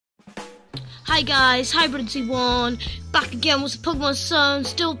Hi guys, Hybrid1, back again with the Pokemon Sun,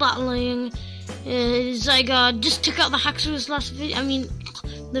 still battling. Zygarde just took out the Haxorus last video,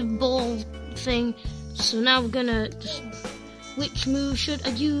 the ball thing. So now we're gonna just, which move should I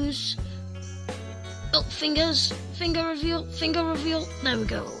use? Oh, finger reveal, there we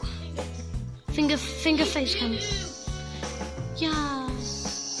go. Finger face cam. Yeah.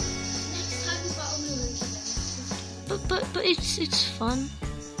 But it's fun.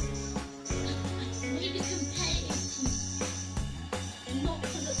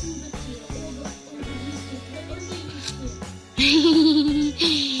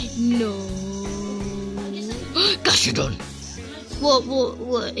 No. Gosh, you're done.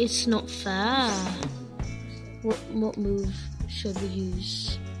 What? It's not fair. What move should we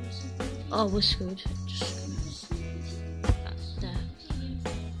use? Oh, we're screwed. Just there.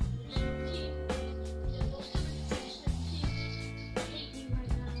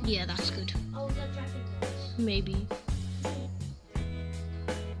 Yeah, that's good. Maybe.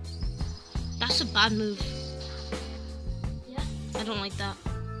 That's a bad move. I don't like that.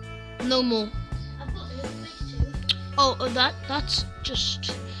 No more. Oh, that's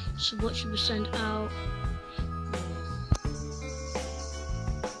just. So what should we send out?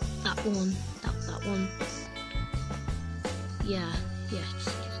 That one. That one. Yeah. Just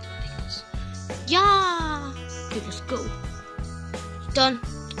pick this. Yeah. Okay, let's go. Done.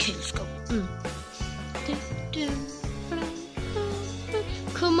 Okay, let's go.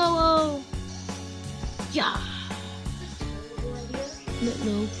 Come on. Yeah.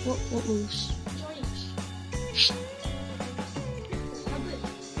 No. What moves?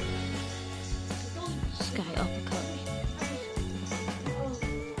 Sky uppercut.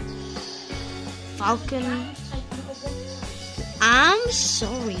 Falcon. I'm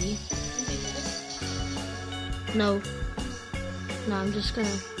sorry. No, I'm just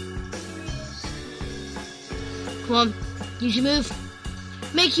gonna. Come on, use your move.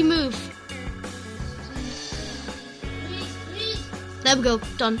 Make your move. There we go,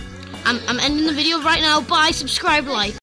 done. I'm ending the video right now. Bye, subscribe, like.